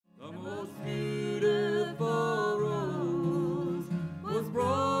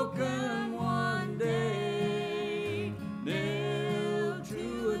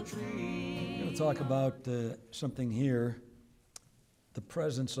talk about something here, the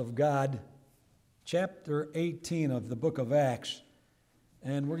presence of God, chapter 18 of the book of Acts.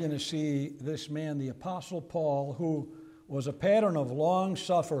 And we're going to see this man, the Apostle Paul, who was a pattern of long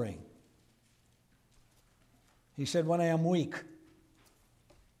suffering. He said, when I am weak.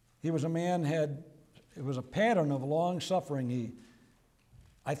 He was a man, it was a pattern of long suffering.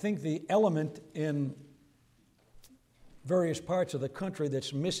 I think the element in various parts of the country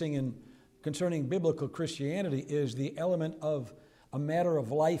that's missing in concerning biblical Christianity is the element of a matter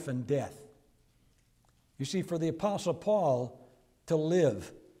of life and death. You see, for the Apostle Paul to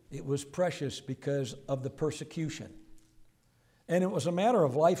live, it was precious because of the persecution. And it was a matter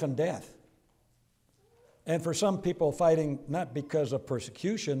of life and death. And for some people fighting, not because of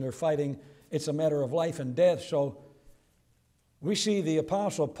persecution, they're fighting, it's a matter of life and death. So we see the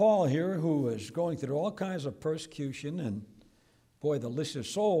Apostle Paul here, who is going through all kinds of persecution, and boy, the list is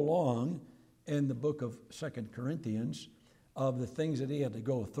so long in the book of 2 Corinthians of the things that he had to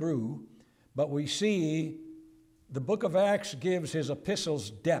go through. But we see the book of Acts gives his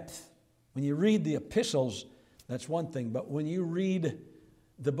epistles depth. When you read the epistles, that's one thing. But when you read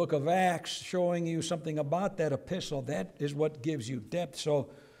the book of Acts showing you something about that epistle, that is what gives you depth.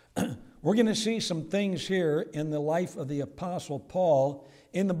 So we're going to see some things here in the life of the Apostle Paul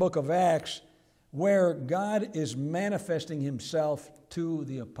in the book of Acts where God is manifesting himself to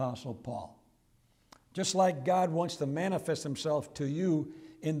the Apostle Paul. Just like God wants to manifest himself to you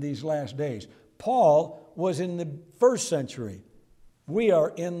in these last days. Paul was in the first century. We are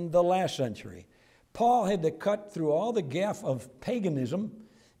in the last century. Paul had to cut through all the gaff of paganism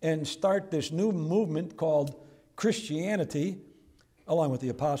and start this new movement called Christianity, along with the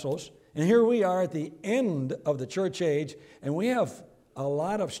apostles. And here we are at the end of the church age, and we have a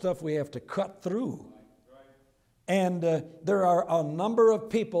lot of stuff we have to cut through. And there are a number of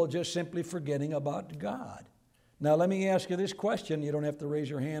people just simply forgetting about God. Now, let me ask you this question. You don't have to raise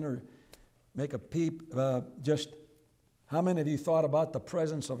your hand or make a peep. Just how many of you thought about the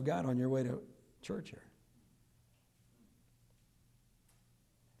presence of God on your way to church here?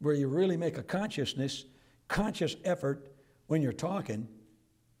 Where you really make a conscious effort when you're talking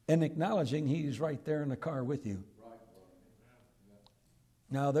and acknowledging He's right there in the car with you.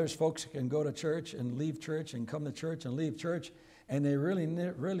 Now, there's folks who can go to church and leave church and come to church and leave church, and they really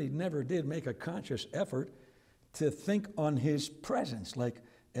never did make a conscious effort to think on His presence. Like,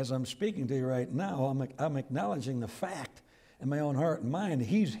 as I'm speaking to you right now, I'm acknowledging the fact in my own heart and mind,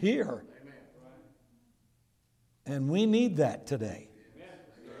 He's here. Amen. And we need that today.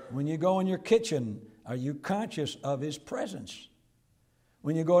 When you go in your kitchen, are you conscious of His presence?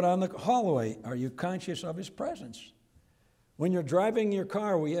 When you go down the hallway, are you conscious of His presence? When you're driving your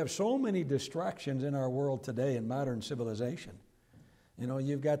car, we have so many distractions in our world today in modern civilization. You know,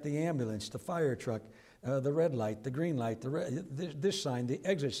 you've got the ambulance, the fire truck, the red light, the green light, this sign, the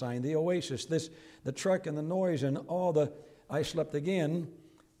exit sign, the oasis, the truck and the noise and all the... I slept again,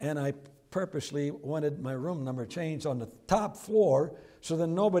 and I purposely wanted my room number changed on the top floor so that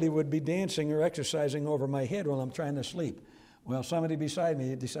nobody would be dancing or exercising over my head while I'm trying to sleep. Well, somebody beside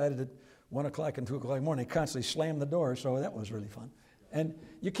me decided at 1 o'clock and 2 o'clock in the morning, constantly slammed the door, so that was really fun. And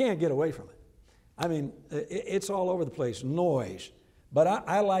you can't get away from it. I mean, it's all over the place, noise. But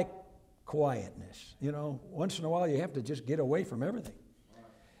I like quietness. You know, once in a while you have to just get away from everything.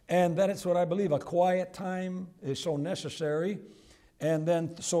 And that is what I believe. A quiet time is so necessary. And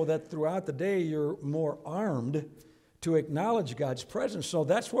then so that throughout the day you're more armed to acknowledge God's presence. So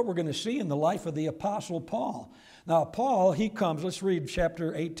that's what we're going to see in the life of the Apostle Paul. Now, Paul, he comes, let's read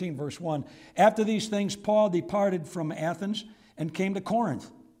chapter 18, verse 1. After these things, Paul departed from Athens and came to Corinth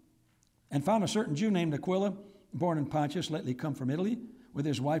and found a certain Jew named Aquila, born in Pontus, lately come from Italy, with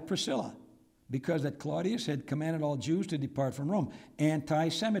his wife Priscilla, because that Claudius had commanded all Jews to depart from Rome.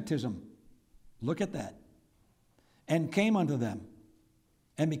 Anti-Semitism. Look at that. And came unto them.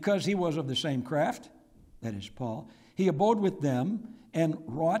 And because he was of the same craft, that is Paul, he abode with them and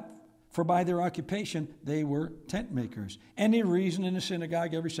wrought, for by their occupation they were tent makers. And he reasoned in the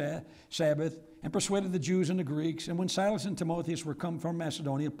synagogue every Sabbath and persuaded the Jews and the Greeks. And when Silas and Timotheus were come from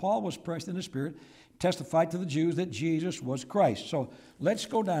Macedonia, Paul was pressed in the Spirit, testified to the Jews that Jesus was Christ. So let's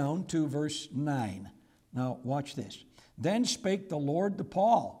go down to verse 9. Now watch this. Then spake the Lord to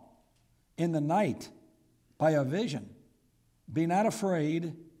Paul in the night by a vision. Be not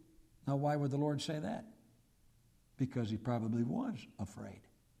afraid. Now why would the Lord say that? Because he probably was afraid.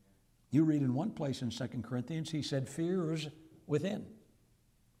 You read in one place in 2 Corinthians, he said, fears within.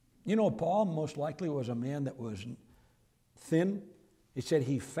 You know, Paul most likely was a man that was thin. He said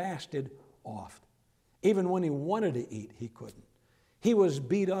he fasted oft. Even when he wanted to eat, he couldn't. He was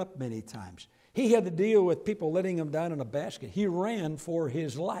beat up many times. He had to deal with people letting him down in a basket. He ran for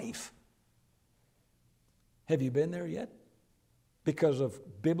his life. Have you been there yet? Because of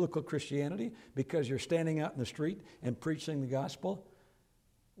biblical Christianity? Because you're standing out in the street and preaching the gospel?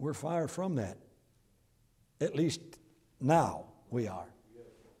 We're far from that. At least now we are.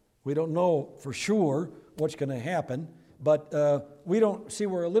 We don't know for sure what's going to happen, but we don't see,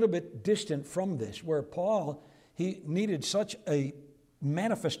 we're a little bit distant from this, where Paul, he needed such a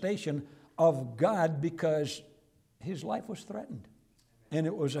manifestation of God because his life was threatened. And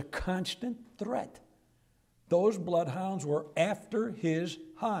it was a constant threat. Those bloodhounds were after his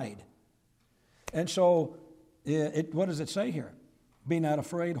hide. And so, what does it say here? Be not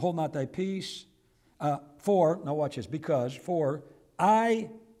afraid, hold not thy peace. Now watch this, for I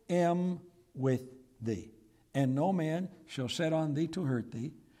am with thee, and no man shall set on thee to hurt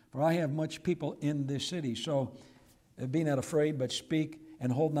thee, for I have much people in this city. So, be not afraid, but speak,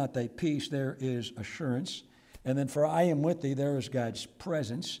 and hold not thy peace, there is assurance. And then, for I am with thee, there is God's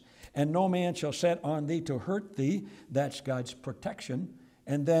presence. And no man shall set on thee to hurt thee, that's God's protection.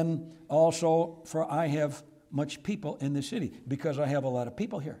 And then also, for I have much people in the city, because I have a lot of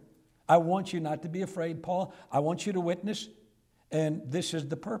people here. I want you not to be afraid, Paul. I want you to witness. And this is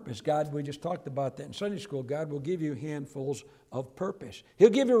the purpose. God, we just talked about that in Sunday school. God will give you handfuls of purpose. He'll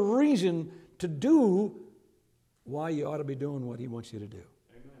give you a reason to do why you ought to be doing what he wants you to do.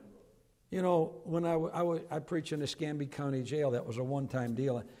 Amen. You know, when I preached in Escambia County Jail, that was a one-time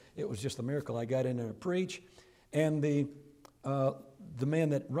deal. It was just a miracle. I got in there to preach, and the man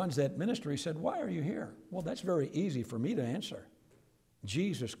that runs that ministry said, "Why are you here?" Well, that's very easy for me to answer.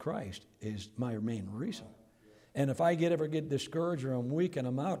 Jesus Christ is my main reason. And if I ever get discouraged or I'm weak and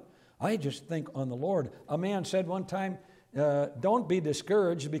I'm out, I just think on the Lord. A man said one time, don't be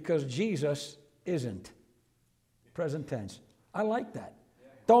discouraged because Jesus isn't. Present tense. I like that.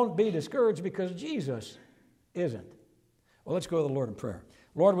 Don't be discouraged because Jesus isn't. Well, let's go to the Lord in prayer.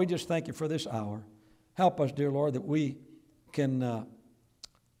 Lord, we just thank you for this hour. Help us, dear Lord, that we can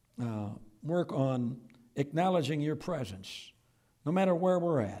work on acknowledging your presence, no matter where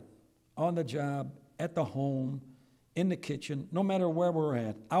we're at, on the job, at the home, in the kitchen, no matter where we're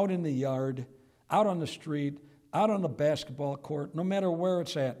at, out in the yard, out on the street, out on the basketball court, no matter where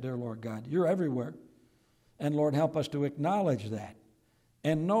it's at, dear Lord God, you're everywhere. And Lord, help us to acknowledge that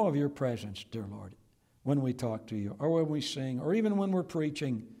and know of your presence, dear Lord, when we talk to you, or when we sing, or even when we're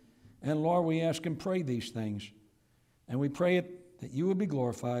preaching. And Lord, we ask and pray these things. And we pray it that you would be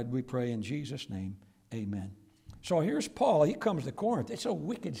glorified. We pray in Jesus' name, amen. So here's Paul. He comes to Corinth. It's a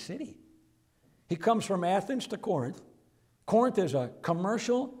wicked city. He comes from Athens to Corinth. Corinth is a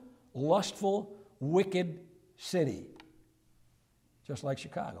commercial, lustful, wicked city. Just like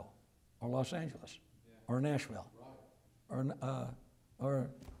Chicago, or Los Angeles, or Nashville, or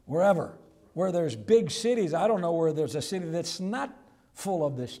wherever. Where there's big cities, I don't know where there's a city that's not full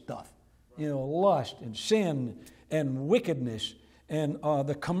of this stuff. You know, lust and sin and wickedness and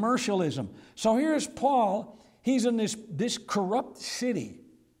the commercialism. So here's Paul. He's in this corrupt city.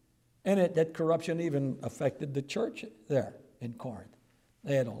 And that corruption even affected the church there in Corinth.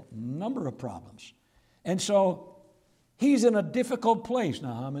 They had a number of problems. And so he's in a difficult place.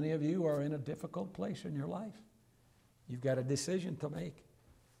 Now, how many of you are in a difficult place in your life? You've got a decision to make.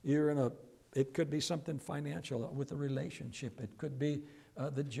 It could be something financial with a relationship. It could be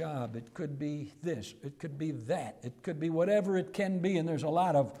the job. It could be this. It could be that. It could be whatever it can be, and there's a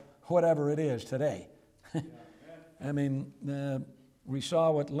lot of whatever it is today. I mean, we saw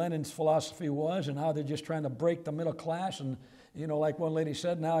what Lenin's philosophy was and how they're just trying to break the middle class. And, you know, like one lady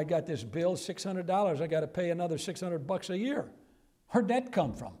said, now I got this bill, $600. I got to pay another $600 a year. Where'd that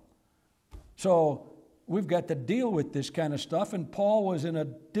come from? So we've got to deal with this kind of stuff. And Paul was in a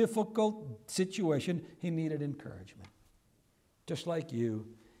difficult situation. He needed encouragement. Just like you.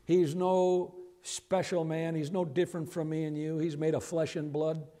 He's no special man. He's no different from me and you. He's made of flesh and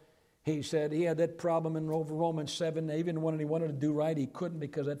blood. He said he had that problem in Romans 7. Even when he wanted to do right, he couldn't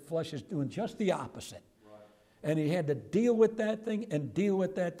because that flesh is doing just the opposite. Right. And he had to deal with that thing and deal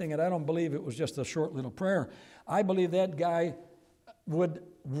with that thing. And I don't believe it was just a short little prayer. I believe that guy would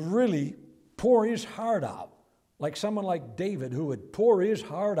really pour his heart out, like someone like David who would pour his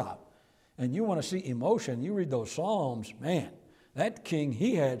heart out. And you want to see emotion, you read those Psalms, man, that king,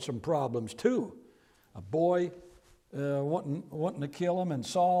 he had some problems too. A boy wanting to kill him, and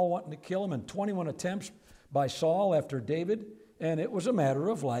Saul wanting to kill him, and 21 attempts by Saul after David, and it was a matter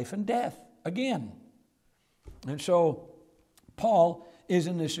of life and death again. And so Paul is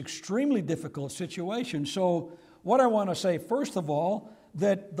in this extremely difficult situation. So what I want to say, first of all,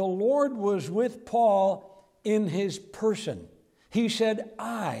 that the Lord was with Paul in his person. He said,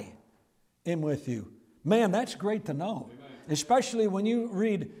 I am with you. Man, that's great to know. Especially when you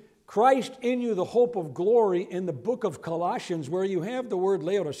read Christ in you, the hope of glory, in the book of Colossians, where you have the word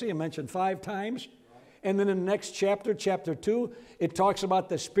Laodicea mentioned 5 times. And then in the next chapter, chapter 2, it talks about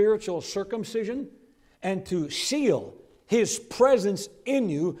the spiritual circumcision and to seal His presence in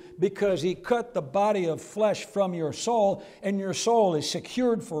you because He cut the body of flesh from your soul, and your soul is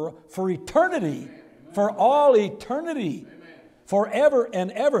secured for eternity, for all eternity, forever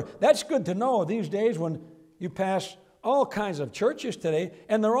and ever. That's good to know these days when you pass all kinds of churches today,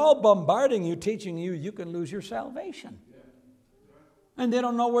 and they're all bombarding you, teaching you you can lose your salvation. And they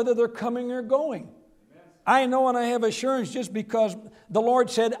don't know whether they're coming or going. I know and I have assurance just because the Lord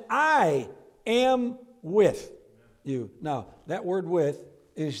said, I am with you. Now, that word with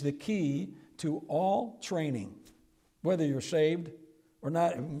is the key to all training. Whether you're saved or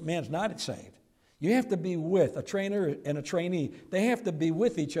not, man's not saved. You have to be with a trainer and a trainee. They have to be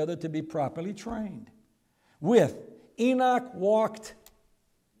with each other to be properly trained. With. Enoch walked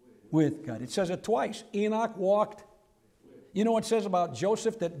with God. It says it twice. Enoch walked. You know what it says about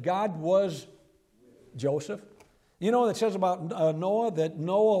Joseph, that God was Joseph? You know what it says about Noah, that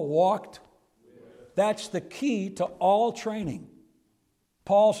Noah walked? That's the key to all training.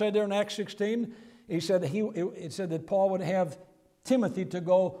 Paul said there in Acts 16, it said that Paul would have Timothy to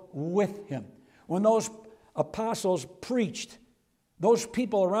go with him. When those apostles preached, those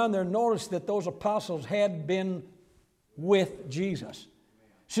people around there noticed that those apostles had been with Jesus.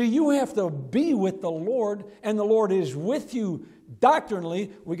 See, you have to be with the Lord, and the Lord is with you doctrinally.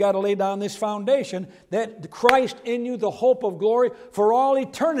 We got to lay down this foundation that Christ in you, the hope of glory for all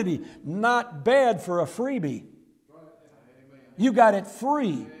eternity. Not bad for a freebie. You got it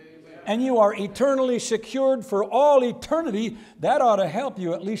free, and you are eternally secured for all eternity. That ought to help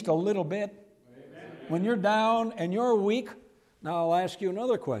you at least a little bit. When you're down and you're weak. Now I'll ask you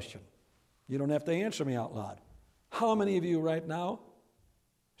another question. You don't have to answer me out loud. How many of you right now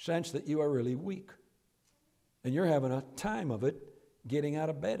sense that you are really weak? And you're having a time of it, getting out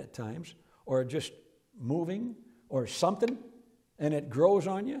of bed at times, or just moving, or something, and it grows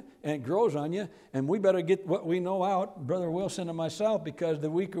on you, and it grows on you, and we better get what we know out, Brother Wilson and myself, because the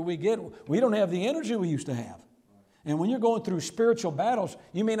weaker we get, we don't have the energy we used to have. And when you're going through spiritual battles,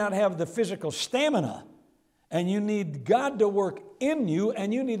 you may not have the physical stamina, and you need God to work in you,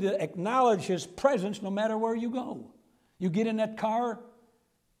 and you need to acknowledge His presence no matter where you go. You get in that car,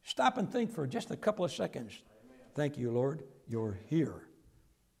 stop and think for just a couple of seconds. Thank you, Lord, you're here.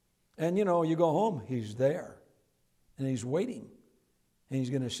 And you know, you go home, He's there. And He's waiting. And He's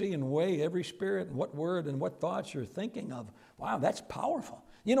going to see and weigh every spirit and what word and what thoughts you're thinking of. Wow, that's powerful.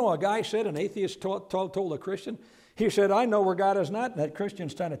 You know, a guy said, an atheist told a Christian, he said, I know where God is not. And that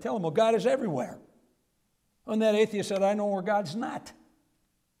Christian's trying to tell him, well, God is everywhere. And that atheist said, I know where God's not.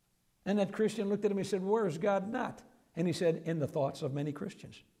 And that Christian looked at him and said, where is God not? And he said, in the thoughts of many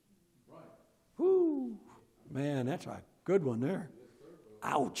Christians. Right. Whoo, man, that's a good one there.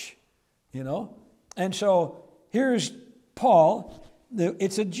 Ouch. You know? And so here's Paul.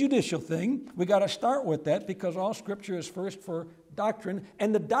 It's a judicial thing. We got to start with that because all Scripture is first for doctrine.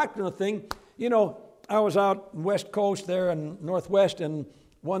 And the doctrinal thing, you know, I was out West Coast there and Northwest, and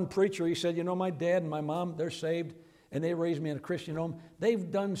one preacher, he said, you know, my dad and my mom, they're saved, and they raised me in a Christian home.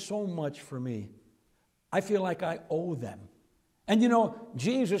 They've done so much for me. I feel like I owe them. And you know,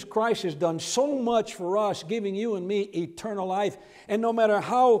 Jesus Christ has done so much for us, giving you and me eternal life. And no matter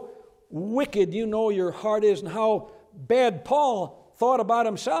how wicked you know your heart is and how bad Paul thought about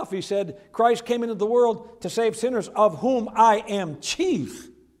himself, he said, Christ came into the world to save sinners, of whom I am chief.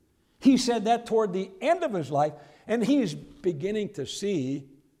 He said that toward the end of his life, and he's beginning to see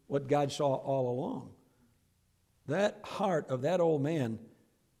what God saw all along. That heart of that old man,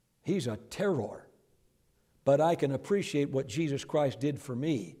 he's a terror. But I can appreciate what Jesus Christ did for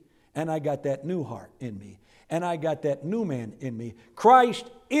me. And I got that new heart in me. And I got that new man in me. Christ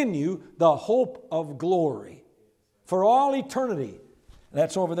in you, the hope of glory. For all eternity.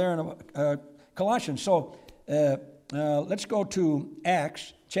 That's over there in Colossians. So let's go to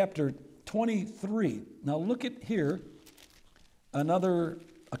Acts chapter 23. Now look at here. Another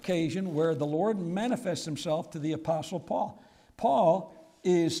occasion where the Lord manifests Himself to the Apostle Paul. Paul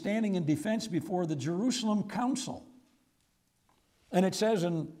is standing in defense before the Jerusalem council. And it says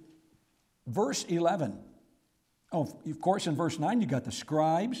in verse 11, of course in verse 9 you got the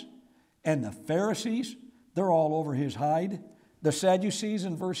scribes and the Pharisees. They're all over his hide. The Sadducees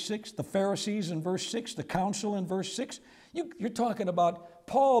in verse 6, the Pharisees in verse 6, the council in verse 6. You're talking about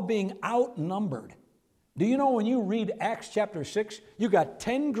Paul being outnumbered. Do you know when you read Acts chapter 6, you got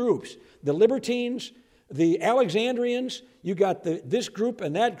 10 groups. The libertines, the Alexandrians, you got this group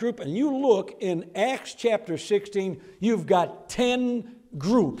and that group, and you look in Acts chapter 16, you've got 10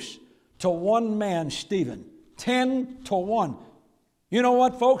 groups to one man, Stephen. 10 to 1. You know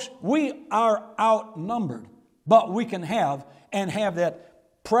what, folks? We are outnumbered, but we can have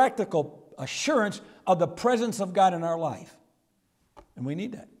that practical assurance of the presence of God in our life. And we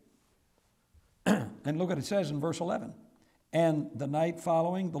need that. And look what it says in verse 11. And the night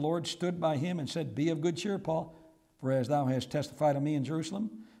following, the Lord stood by him and said, Be of good cheer, Paul, for as thou hast testified of me in Jerusalem,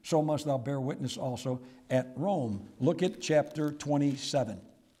 so must thou bear witness also at Rome. Look at chapter 27.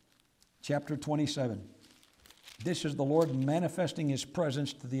 Chapter 27. This is the Lord manifesting his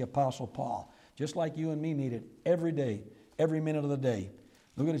presence to the Apostle Paul, just like you and me need it every day, every minute of the day.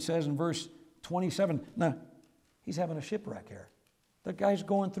 Look what it says in verse 27. Now, he's having a shipwreck here. The guy's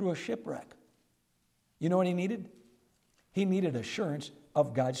going through a shipwreck. You know what he needed? He needed assurance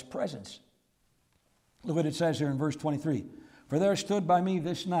of God's presence. Look what it says here in verse 23. For there stood by me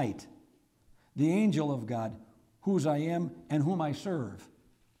this night the angel of God, whose I am and whom I serve,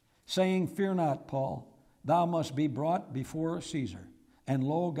 saying, Fear not, Paul, thou must be brought before Caesar. And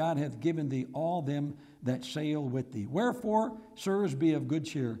lo, God hath given thee all them that sail with thee. Wherefore, sirs, be of good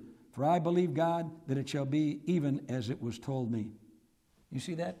cheer, for I believe God that it shall be even as it was told me. You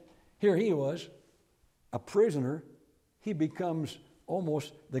see that? Here he was, a prisoner. He becomes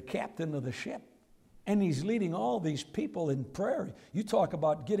almost the captain of the ship. And he's leading all these people in prayer. You talk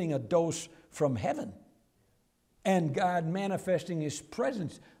about getting a dose from heaven. And God manifesting his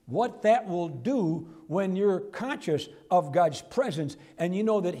presence. What that will do when you're conscious of God's presence and you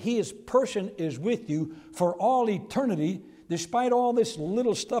know that his person is with you for all eternity, despite all this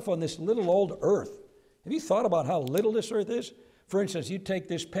little stuff on this little old earth. Have you thought about how little this earth is? For instance, you take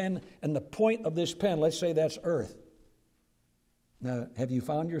this pen and the point of this pen, let's say that's earth. Now, have you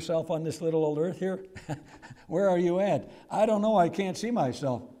found yourself on this little old earth here? Where are you at? I don't know. I can't see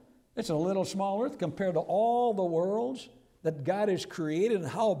myself. It's a little small earth compared to all the worlds that God has created and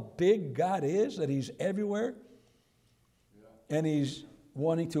how big God is, that he's everywhere. Yeah. And he's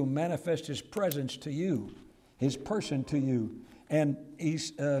wanting to manifest his presence to you, his person to you. And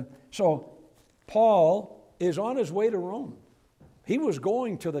so Paul is on his way to Rome. He was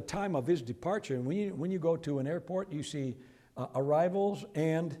going to the time of his departure. And when you go to an airport, you see arrivals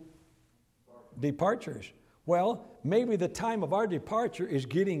and departures. Well, maybe the time of our departure is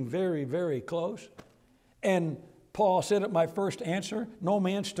getting very, very close. And Paul said at my first answer, no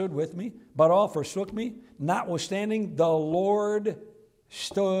man stood with me, but all forsook me. Notwithstanding, the Lord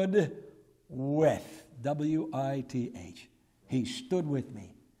stood with. W-I-T-H. He stood with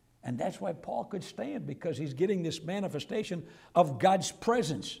me. And that's why Paul could stand, because he's getting this manifestation of God's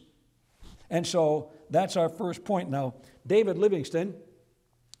presence. And so that's our first point. Now, David Livingstone,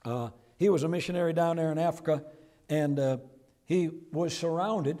 he was a missionary down there in Africa, and he was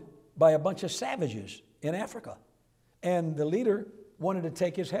surrounded by a bunch of savages in Africa. And the leader wanted to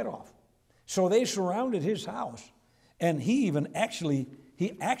take his head off. So they surrounded his house. And he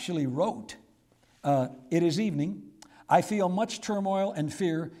actually wrote, It is evening. I feel much turmoil and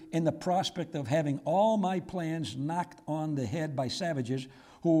fear in the prospect of having all my plans knocked on the head by savages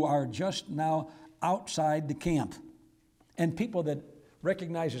who are just now outside the camp. And people that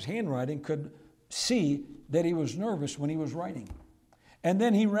recognize his handwriting could see that he was nervous when he was writing. And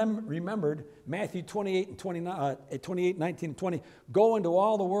then he remembered Matthew 28, 19, and 20. Go into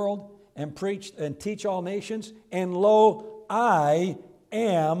all the world and preach and teach all nations. And lo, I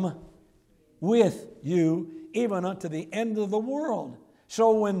am with you even unto the end of the world.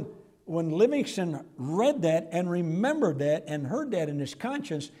 So when Livingstone read that and remembered that and heard that in his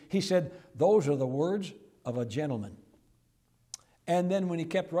conscience, he said, those are the words of a gentleman. And then when he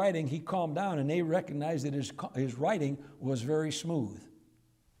kept writing, he calmed down, and they recognized that his writing was very smooth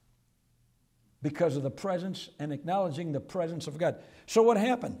because of the presence and acknowledging the presence of God. So what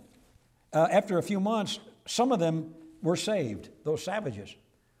happened? After a few months, some of them were saved, those savages.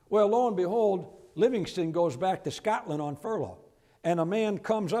 Well, lo and behold, Livingstone goes back to Scotland on furlough, and a man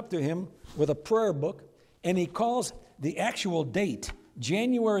comes up to him with a prayer book, and he calls the actual date,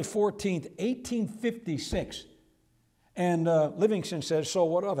 January 14th, 1856. And Livingstone says, so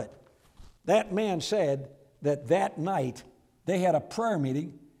what of it? That man said that night they had a prayer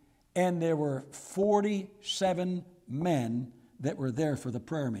meeting, and there were 47 men that were there for the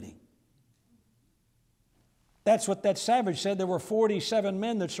prayer meeting. That's what that savage said. There were 47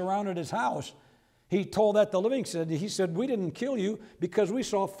 men that surrounded his house. He told that to Livingstone. He said, we didn't kill you because we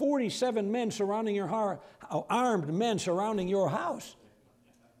saw 47 men surrounding your house, armed men surrounding your house.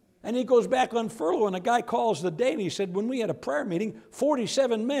 And he goes back on furlough, and a guy calls the day, and he said, when we had a prayer meeting,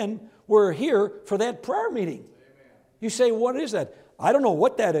 47 men were here for that prayer meeting. Amen. You say, what is that? I don't know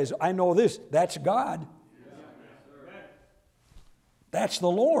what that is. I know this. That's God. Yeah. That's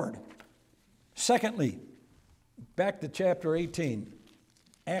the Lord. Secondly, back to chapter 18.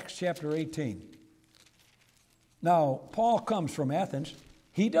 Acts chapter 18. Now, Paul comes from Athens.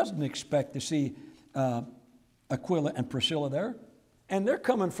 He doesn't expect to see Aquila and Priscilla there. And they're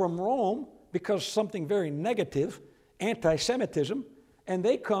coming from Rome because something very negative, anti-Semitism, and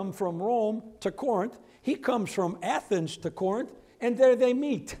they come from Rome to Corinth. He comes from Athens to Corinth, and there they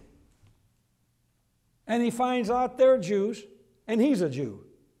meet. And he finds out they're Jews, and he's a Jew.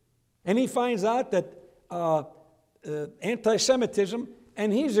 And he finds out that anti-Semitism,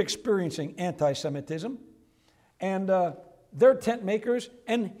 and he's experiencing anti-Semitism. And they're tent makers,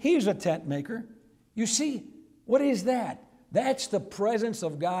 and he's a tent maker. You see, what is that? That's the presence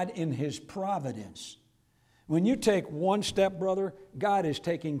of God in His providence. When you take one step, brother, God is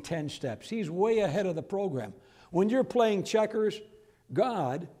taking 10 steps. He's way ahead of the program. When you're playing checkers,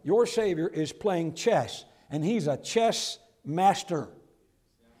 God, your Savior, is playing chess, and He's a chess master.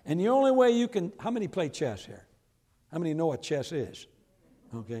 And the only way you can... How many play chess here? How many know what chess is?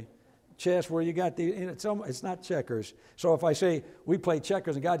 Okay. Chess, where you got the... It's not checkers. So if I say we play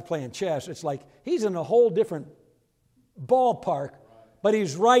checkers and God's playing chess, it's like He's in a whole different ballpark, but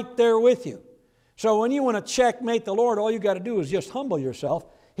He's right there with you. So when you want to checkmate the Lord, all you got to do is just humble yourself.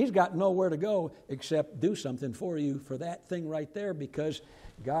 He's got nowhere to go except do something for you for that thing right there, because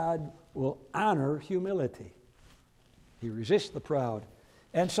God will honor humility. He resists the proud.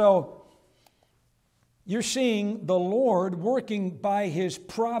 And so you're seeing the Lord working by His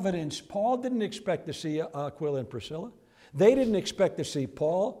providence. Paul didn't expect to see Aquila and Priscilla. They didn't expect to see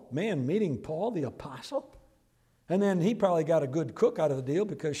Paul. Man, meeting Paul, the apostle. And then he probably got a good cook out of the deal,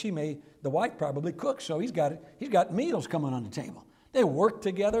 because the wife probably cooks, so he's got meals coming on the table. They work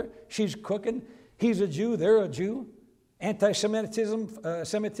together. She's cooking. He's a Jew. They're a Jew. Anti-Semitism,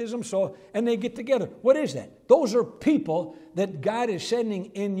 and they get together. What is that? Those are people that God is sending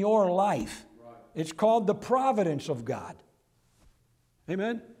in your life. Right. It's called the providence of God.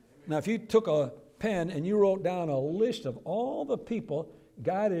 Amen? Now, if you took a pen and you wrote down a list of all the people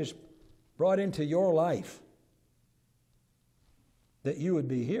God has brought into your life, that you would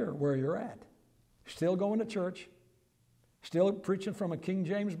be here where you're at. Still going to church. Still preaching from a King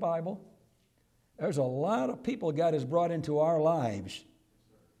James Bible. There's a lot of people God has brought into our lives.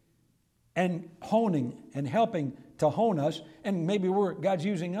 And honing and helping to hone us. And maybe God's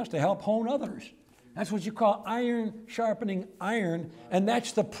using us to help hone others. That's what you call iron sharpening iron. And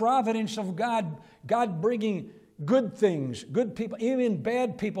that's the providence of God. God bringing good things, good people, even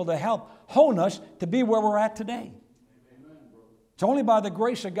bad people, to help hone us to be where we're at today. It's only by the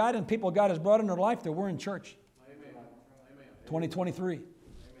grace of God and people God has brought into their life that we're in church. Amen. 2023. Amen.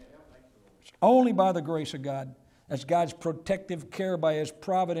 It's only by the grace of God. That's God's protective care by His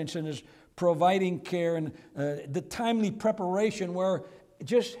providence and His providing care, and the timely preparation, where it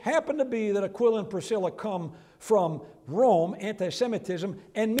just happened to be that Aquila and Priscilla come from Rome, anti-Semitism,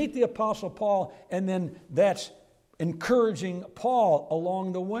 and meet the Apostle Paul, and then that's encouraging Paul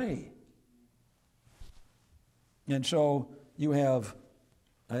along the way. And so you have,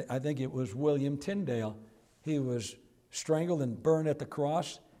 I think it was William Tyndale. He was strangled and burned at the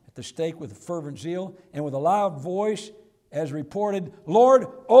cross, at the stake, with fervent zeal, and with a loud voice, as reported, "Lord,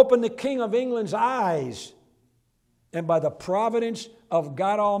 open the King of England's eyes." And by the providence of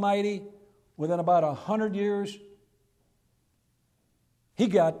God Almighty, within about 100 years, he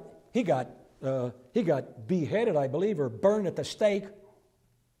got beheaded, I believe, or burned at the stake,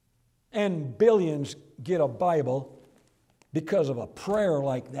 and billions get a Bible because of a prayer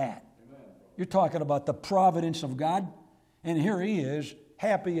like that. Amen. You're talking about the providence of God. And here he is,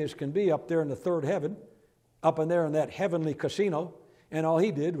 happy as can be, up there in the third heaven, up in there in that heavenly casino. And all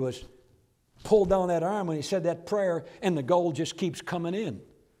he did was pull down that arm when he said that prayer, and the gold just keeps coming in.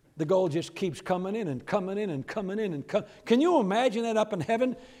 The gold just keeps coming in and coming in and coming in and coming. Can you imagine that up in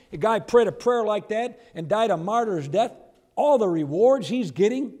heaven? A guy prayed a prayer like that and died a martyr's death. All the rewards he's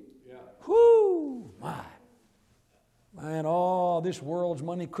getting. Yeah. Whoo, my. Man, all this world's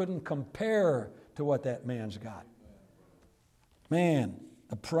money couldn't compare to what that man's got. Man,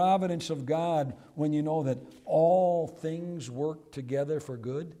 the providence of God, when you know that all things work together for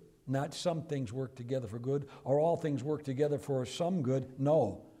good, not some things work together for good, or all things work together for some good.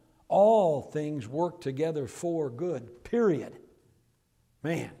 No, all things work together for good, period.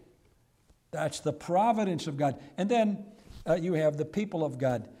 Man, that's the providence of God. And then you have the people of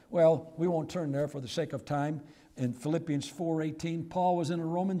God. Well, we won't turn there for the sake of time. in Philippians 4:18, Paul was in a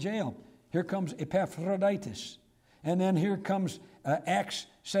Roman jail. Here comes Epaphroditus. And then here comes Acts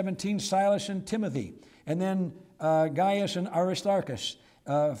 17, Silas and Timothy. And then Gaius and Aristarchus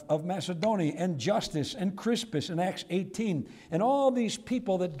of Macedonia, and Justus and Crispus in Acts 18. And all these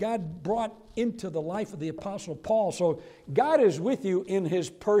people that God brought into the life of the Apostle Paul. So God is with you in His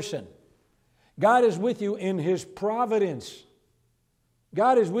person. God is with you in His providence.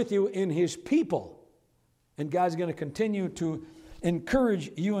 God is with you in His people. And God's going to continue to encourage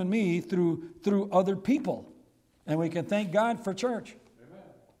you and me through other people. And we can thank God for church. Amen.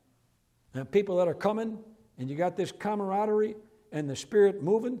 And people that are coming, and you got this camaraderie, and the Spirit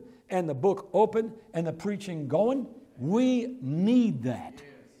moving, and the book open, and the preaching going. We need that. Yes.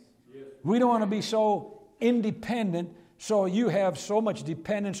 Yes. We don't want to be so independent, so you have so much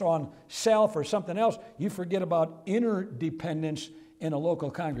dependence on self or something else, you forget about interdependence in a local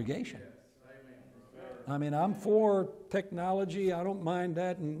congregation. Yes. I mean, I'm for technology. I don't mind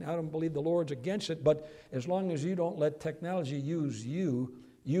that, and I don't believe the Lord's against it. But as long as you don't let technology use you,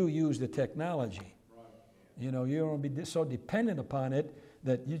 you use the technology. You know, you don't be so dependent upon it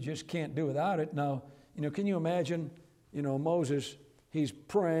that you just can't do without it. Now, you know, can you imagine, you know, Moses, he's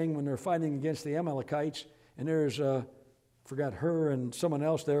praying when they're fighting against the Amalekites, and there's, forgot her and someone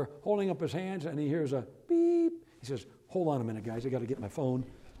else there holding up his hands, and he hears a beep. He says, hold on a minute, guys. I got to get my phone.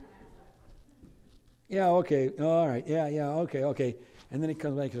 Yeah, okay, all right, yeah, okay. And then he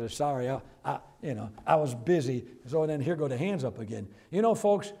comes back and says, sorry, I was busy. So then here go the hands up again. You know,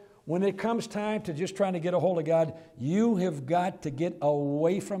 folks, when it comes time to just trying to get a hold of God, you have got to get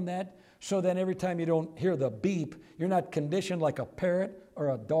away from that, so then every time you don't hear the beep, you're not conditioned like a parrot or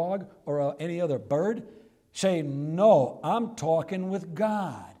a dog or any other bird. Say, no, I'm talking with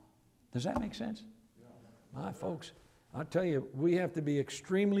God. Does that make sense? My folks, I'll tell you, we have to be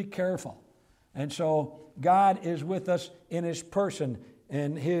extremely careful. And so God is with us in His person,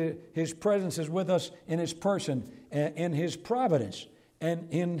 and His presence is with us in His person, and in His providence, and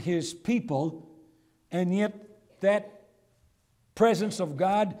in His people. And yet that presence of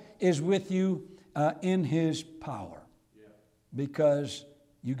God is with you in His power. Yeah. Because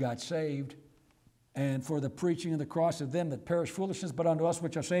you got saved. And for the preaching of the cross of them that perish foolishness, but unto us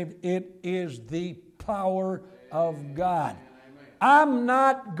which are saved, it is the power of God. I'm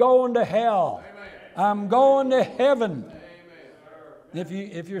not going to hell. Amen. I'm going to heaven. Amen.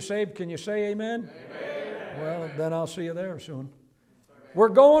 If you're saved, can you say amen? Amen? Well, then I'll see you there soon. We're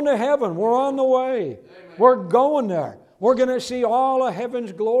going to heaven. We're on the way. Amen. We're going there. We're going to see all of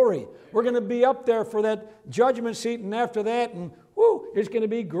heaven's glory. We're going to be up there for that judgment seat, and after that, and whoo, it's going to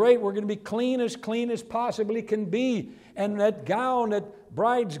be great. We're going to be clean as possibly can be. And that gown, that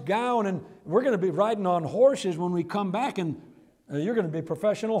bride's gown, and we're going to be riding on horses when we come back, and you're going to be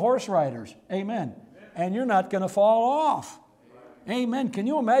professional horse riders. Amen. And you're not going to fall off. Amen. Can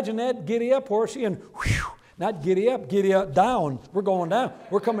you imagine that? Giddy up, horsey, and whew, not giddy up, down. We're going down.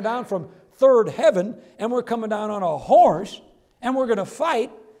 We're coming down from third heaven, and we're coming down on a horse, and we're going to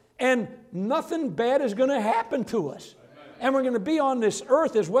fight, and nothing bad is going to happen to us. And we're going to be on this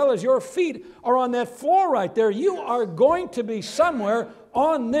earth as well as your feet are on that floor right there. You are going to be somewhere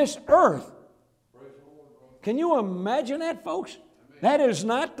on this earth. Can you imagine that, folks? That is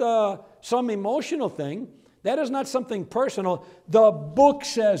not some emotional thing. That is not something personal. The book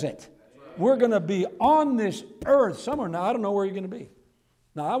says it. We're going to be on this earth somewhere. Now, I don't know where you're going to be.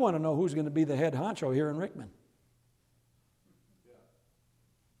 Now, I want to know who's going to be the head honcho here in Rickman.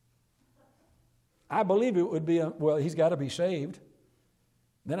 I believe it would be, well, he's got to be saved.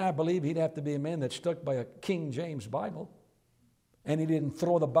 Then I believe he'd have to be a man that's stuck by a King James Bible. And he didn't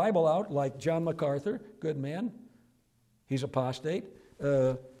throw the Bible out like John MacArthur, good man. He's apostate.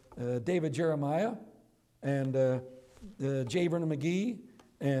 David Jeremiah and J. Vernon McGee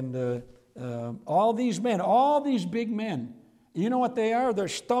and all these men, all these big men. You know what they are? They're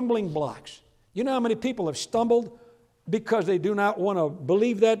stumbling blocks. You know how many people have stumbled because they do not want to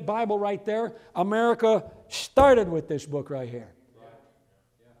believe that Bible right there? America started with this book right here.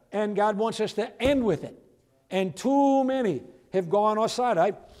 And God wants us to end with it. And too many have gone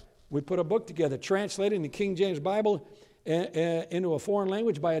offside. We put a book together, translating the King James Bible into a foreign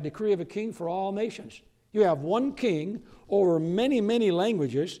language by a decree of a king for all nations. You have one king over many, many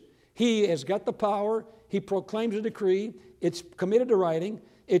languages. He has got the power. He proclaims a decree. It's committed to writing.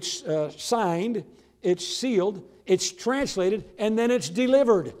 It's signed. It's sealed. It's translated. And then it's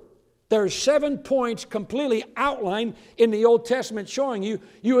delivered. There's 7 points completely outlined in the Old Testament showing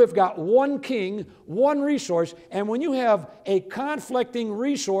you have got one king, one resource, and when you have a conflicting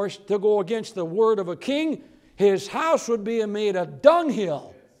resource to go against the word of a king, his house would be made a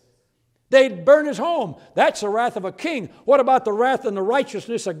dunghill. They'd burn his home. That's the wrath of a king. What about the wrath and the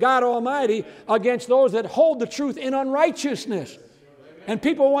righteousness of God Almighty against those that hold the truth in unrighteousness? And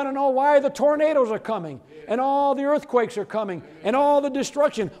people want to know why the tornadoes are coming and all the earthquakes are coming and all the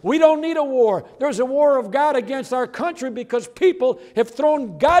destruction. We don't need a war. There's a war of God against our country because people have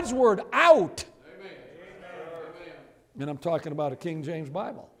thrown God's word out. And I'm talking about a King James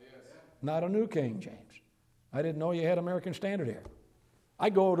Bible, not a New King James. I didn't know you had American Standard here. I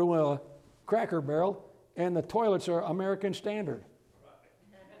go to a Cracker Barrel and the toilets are American Standard.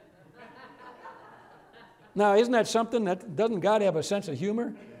 Now, isn't that something that, doesn't God have a sense of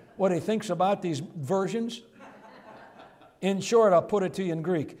humor? What he thinks about these versions? In short, I'll put it to you in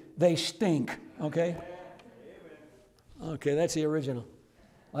Greek. They stink, okay? Okay, that's the original.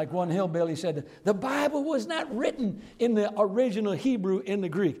 Like one hillbilly said, the Bible was not written in the original Hebrew in the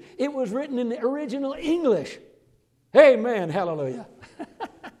Greek. It was written in the original English. Amen, hallelujah.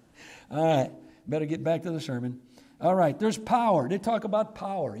 All right, better get back to the sermon. All right, there's power. They talk about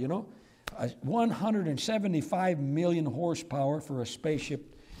power, you know. 175 million horsepower for a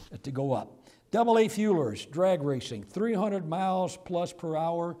spaceship to go up. AA fuelers, drag racing, 300 miles plus per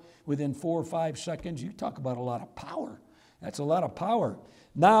hour within 4 or 5 seconds. You talk about a lot of power. That's a lot of power.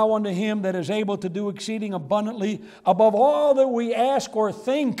 Now unto him that is able to do exceeding abundantly above all that we ask or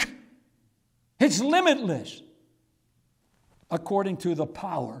think. It's limitless. According to the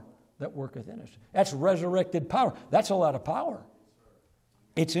power that worketh in us. That's resurrected power. That's a lot of power.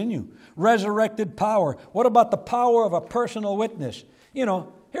 It's in you. Resurrected power. What about the power of a personal witness? You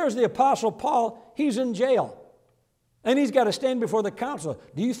know, here's the Apostle Paul. He's in jail. And he's got to stand before the council.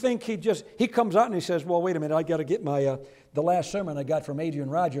 Do you think he comes out and he says, well, wait a minute, I got to get my, the last sermon I got from Adrian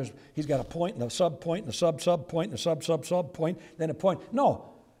Rogers. He's got a point and a sub-point and a sub-sub-point and a sub-sub-sub-point, then a point. No.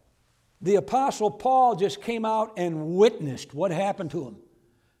 The Apostle Paul just came out and witnessed what happened to him.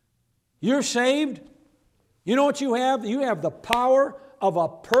 You're saved. You know what you have? You have the power of a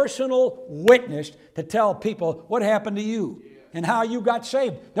personal witness to tell people what happened to you and how you got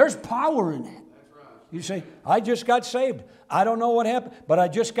saved. There's power in that. You say, I just got saved. I don't know what happened, but I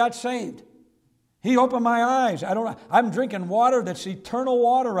just got saved. He opened my eyes. I'm drinking water that's eternal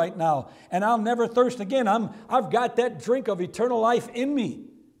water right now, and I'll never thirst again. I've got that drink of eternal life in me.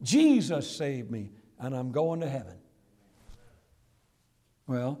 Jesus saved me, and I'm going to heaven.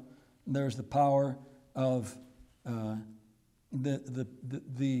 Well, there's the power of the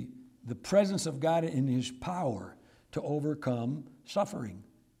presence of God in His power to overcome suffering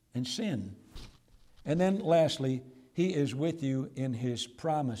and sin. And then lastly, He is with you in His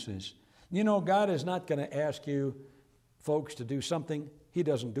promises. You know, God is not going to ask you folks to do something He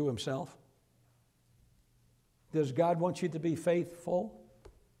doesn't do Himself. Does God want you to be faithful?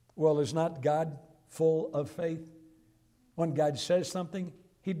 Well, is not God full of faith? When God says something,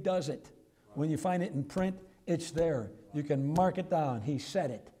 He does it. When you find it in print, it's there. You can mark it down. He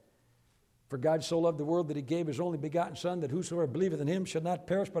said it. For God so loved the world that He gave His only begotten Son, that whosoever believeth in Him should not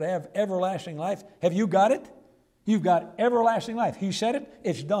perish but have everlasting life. Have you got it? You've got everlasting life. He said it.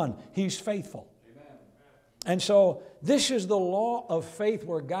 It's done. He's faithful. Amen. And so this is the law of faith,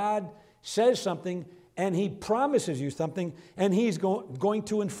 where God says something and He promises you something and He's going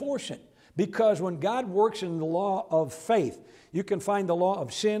to enforce it. Because when God works in the law of faith, you can find the law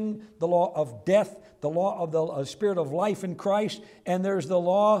of sin, the law of death, the law of the spirit of life in Christ, and there's the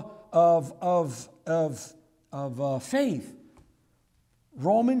law of faith.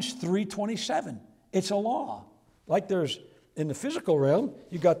 Romans 3:27. It's a law. Like there's in the physical realm,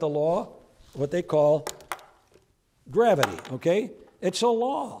 you got the law, what they call gravity. Okay, it's a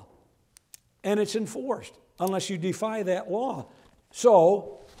law, and it's enforced unless you defy that law.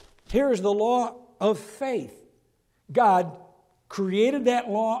 So here's the law of faith. God created that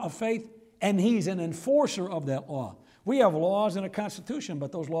law of faith, and He's an enforcer of that law. We have laws in a constitution,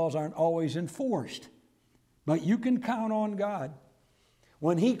 but those laws aren't always enforced. But you can count on God.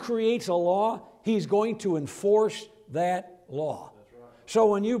 When He creates a law, He's going to enforce that law. That's right. So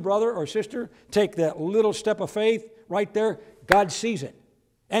when you, brother or sister, take that little step of faith right there, God sees it.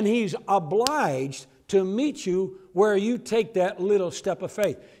 And He's obliged to meet you where you take that little step of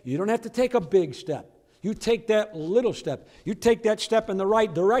faith. You don't have to take a big step. You take that little step. You take that step in the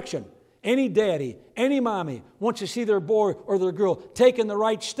right direction. Any daddy, any mommy wants to see their boy or their girl taking the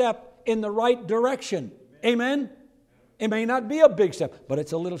right step in the right direction. Amen? It may not be a big step, but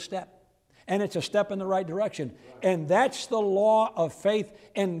it's a little step. And it's a step in the right direction. And that's the law of faith.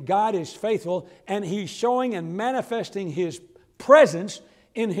 And God is faithful. And He's showing and manifesting His presence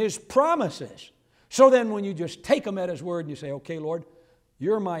in His promises. So then when you just take Him at His word and you say, okay, Lord,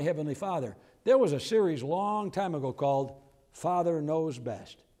 You're my Heavenly Father. There was a series a long time ago called Father Knows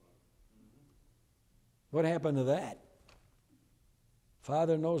Best. What happened to that?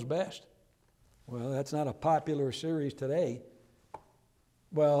 Father knows best. Well, that's not a popular series today.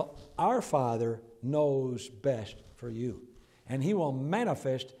 Well, our Father knows best for you. And He will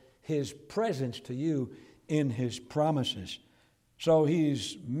manifest His presence to you in His promises. So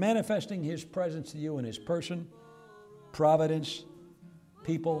He's manifesting His presence to you in His person, providence,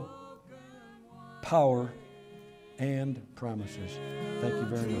 people, power, and promises. Thank you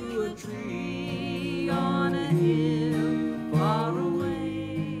very much.